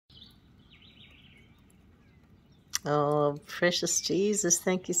Oh, precious Jesus,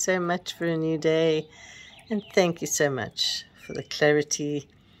 thank you so much for a new day. And thank you so much for the clarity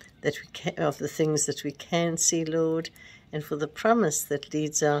that we can, of the things that we can see, Lord, and for the promise that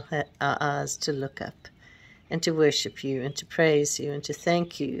leads our eyes to look up and to worship you and to praise you and to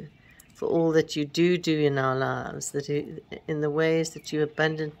thank you for all that you do in our lives, that in the ways that you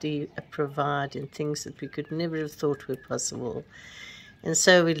abundantly provide in things that we could never have thought were possible. And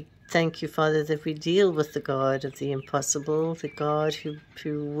so we thank you, Father, that we deal with the God of the impossible, the God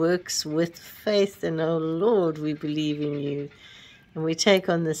who works with faith. And oh Lord, we believe in you. And we take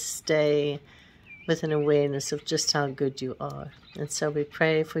on this day with an awareness of just how good you are. And so we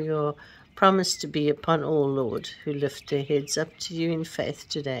pray for your promise to be upon all, Lord, who lift their heads up to you in faith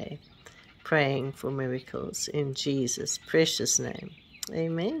today, praying for miracles in Jesus' precious name.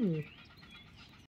 Amen.